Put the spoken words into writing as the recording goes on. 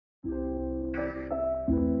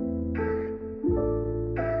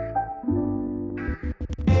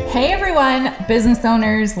Hey everyone, business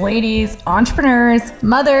owners, ladies, entrepreneurs,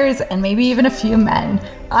 mothers, and maybe even a few men.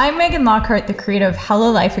 I'm Megan Lockhart, the creator of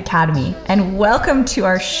Hello Life Academy, and welcome to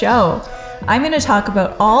our show. I'm going to talk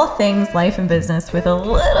about all things life and business with a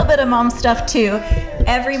little bit of mom stuff too,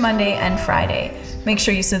 every Monday and Friday. Make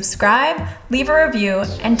sure you subscribe, leave a review,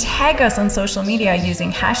 and tag us on social media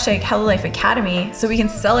using hashtag Hello Life Academy so we can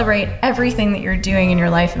celebrate everything that you're doing in your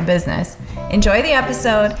life and business. Enjoy the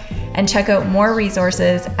episode and check out more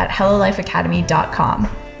resources at hellolifeacademy.com.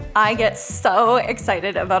 I get so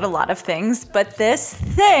excited about a lot of things, but this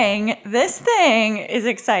thing is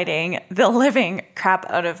exciting the living crap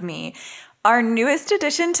out of me. Our newest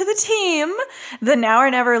addition to the team, the Now or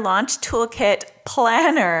Never Launch Toolkit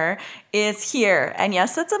Planner, is here. And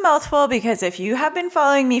yes, that's a mouthful because if you have been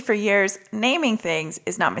following me for years, naming things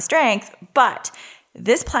is not my strength, but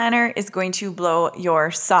this planner is going to blow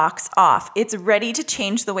your socks off. It's ready to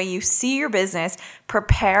change the way you see your business,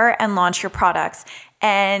 prepare and launch your products.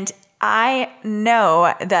 And I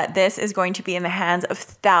know that this is going to be in the hands of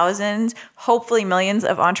thousands, hopefully millions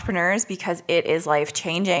of entrepreneurs because it is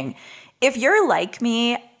life-changing. If you're like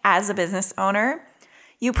me as a business owner,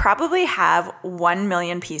 you probably have 1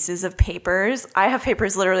 million pieces of papers. I have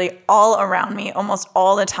papers literally all around me almost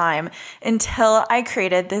all the time until I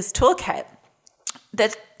created this toolkit.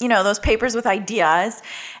 That's, those papers with ideas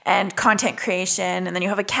and content creation, and then you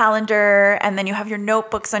have a calendar, and then you have your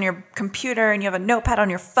notebooks on your computer, and you have a notepad on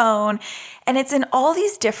your phone, and it's in all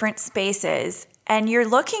these different spaces, and you're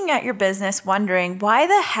looking at your business wondering why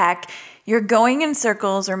the heck you're going in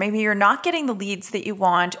circles, or maybe you're not getting the leads that you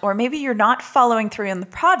want, or maybe you're not following through on the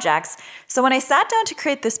projects. So when I sat down to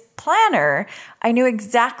create this planner, I knew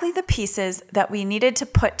exactly the pieces that we needed to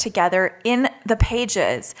put together in the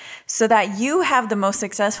pages so that you have the most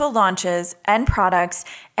successful launches and products,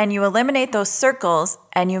 and you eliminate those circles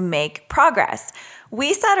and you make progress.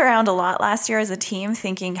 We sat around a lot last year as a team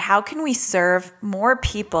thinking, how can we serve more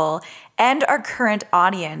people and our current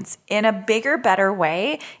audience in a bigger, better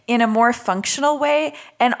way, in a more functional way,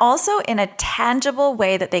 and also in a tangible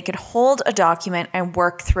way that they could hold a document and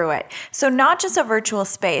work through it. So not just a virtual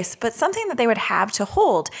space, but something that they would have to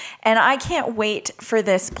hold. And I can't wait for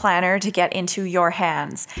this planner to get into your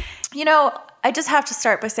hands. I just have to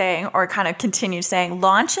start by saying, or kind of continue saying,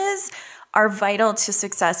 launches are vital to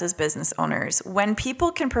success as business owners. When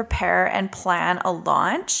people can prepare and plan a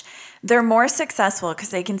launch, they're more successful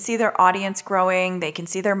because they can see their audience growing, they can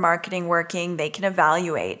see their marketing working, they can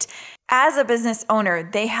evaluate. As a business owner,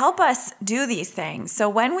 they help us do these things. So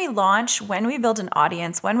when we launch, when we build an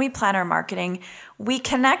audience, when we plan our marketing, we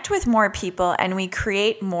connect with more people and we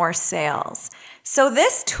create more sales. So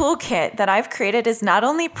this toolkit that I've created is not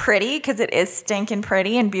only pretty because it is stinking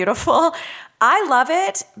pretty and beautiful, I love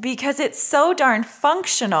it because it's so darn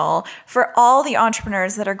functional for all the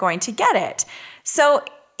entrepreneurs that are going to get it. So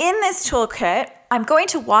in this toolkit, I'm going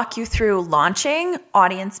to walk you through launching,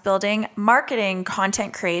 audience building, marketing,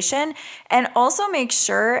 content creation, and also make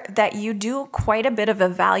sure that you do quite a bit of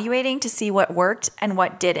evaluating to see what worked and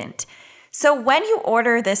what didn't. So when you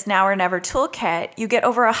order this Now or Never toolkit, you get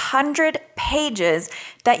over 100 pages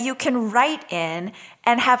that you can write in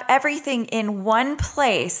and have everything in one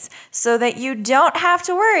place so that you don't have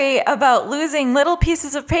to worry about losing little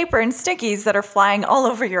pieces of paper and stickies that are flying all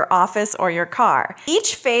over your office or your car.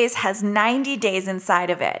 Each phase has 90 days inside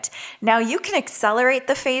of it. Now you can accelerate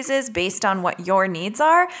the phases based on what your needs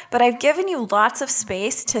are, but I've given you lots of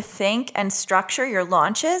space to think and structure your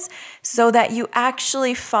launches so that you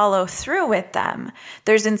actually follow through with them.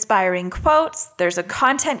 There's inspiring quotes, there's a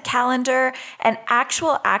content calendar, and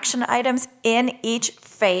actual action items in each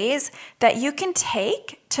phase that you can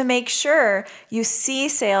take to make sure you see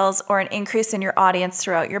sales or an increase in your audience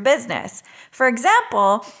throughout your business. For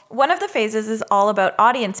example, one of the phases is all about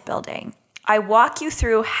audience building. I walk you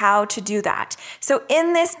through how to do that. So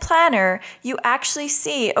in this planner, you actually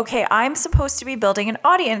see, okay, I'm supposed to be building an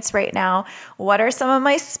audience right now. What are some of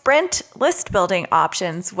my sprint list building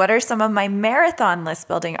options? What are some of my marathon list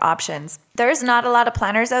building options? There's not a lot of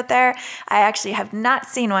planners out there. I actually have not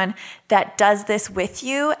seen one that does this with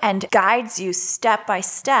you and guides you step by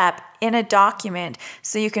step in a document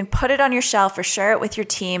so you can put it on your shelf or share it with your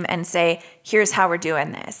team and say, here's how we're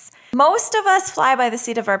doing this. Most of us fly by the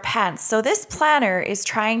seat of our pants, so this planner is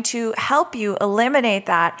trying to help you eliminate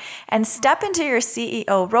that and step into your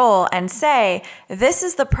CEO role and say, this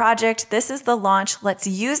is the project, this is the launch, let's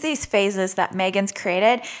use these phases that Megan's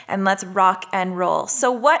created and let's rock and roll. So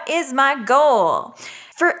what is my goal?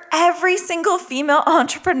 For every single female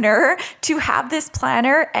entrepreneur to have this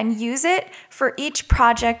planner and use it for each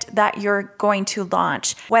project that you're going to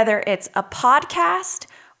launch, whether it's a podcast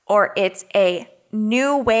or it's a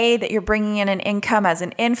new way that you're bringing in an income as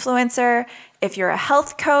an influencer, if you're a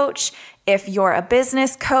health coach, if you're a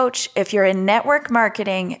business coach, if you're in network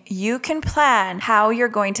marketing, you can plan how you're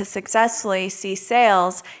going to successfully see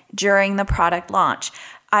sales during the product launch.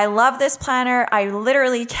 I love this planner. I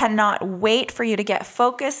literally cannot wait for you to get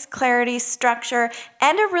focus, clarity, structure,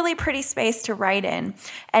 and a really pretty space to write in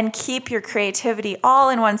and keep your creativity all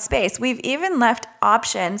in one space. We've even left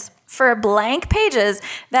options for blank pages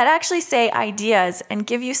that actually say ideas and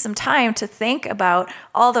give you some time to think about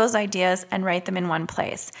all those ideas and write them in one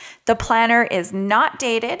place. The planner is not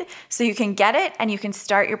dated, so you can get it and you can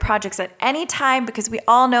start your projects at any time, because we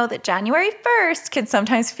all know that January 1st can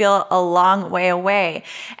sometimes feel a long way away.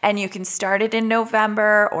 And you can start it in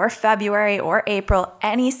November or February or April,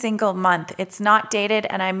 any single month. It's not dated,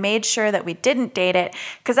 and I made sure that we didn't date it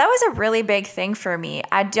because that was a really big thing for me.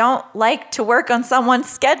 I don't like to work on someone's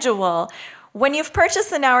schedule. When you've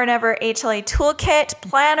purchased the Now or Never HLA Toolkit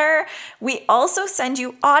Planner, we also send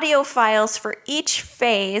you audio files for each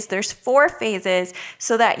phase. There's 4 phases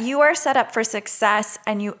so that you are set up for success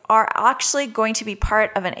and you are actually going to be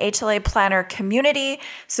part of an HLA Planner community,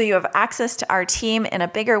 so you have access to our team in a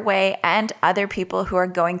bigger way and other people who are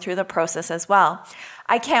going through the process as well.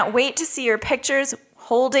 I can't wait to see your pictures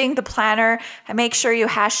holding the planner, and make sure you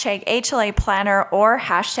hashtag HLA Planner or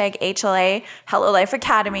hashtag HLA Hello Life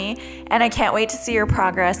Academy. And I can't wait to see your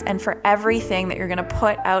progress and for everything that you're going to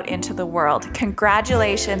put out into the world.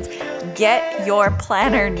 Congratulations. Get your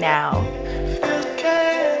planner now.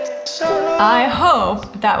 I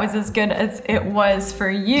hope that was as good as it was for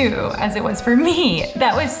you as it was for me.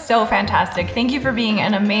 That was so fantastic. Thank you for being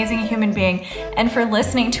an amazing human being and for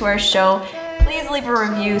listening to our show. Please leave a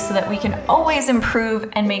review so that we can always improve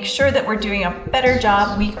and make sure that we're doing a better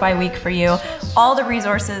job week by week for you. All the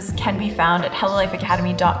resources can be found at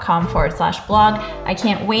hellolifeacademy.com/blog. I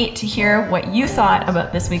can't wait to hear what you thought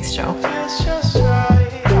about this week's show.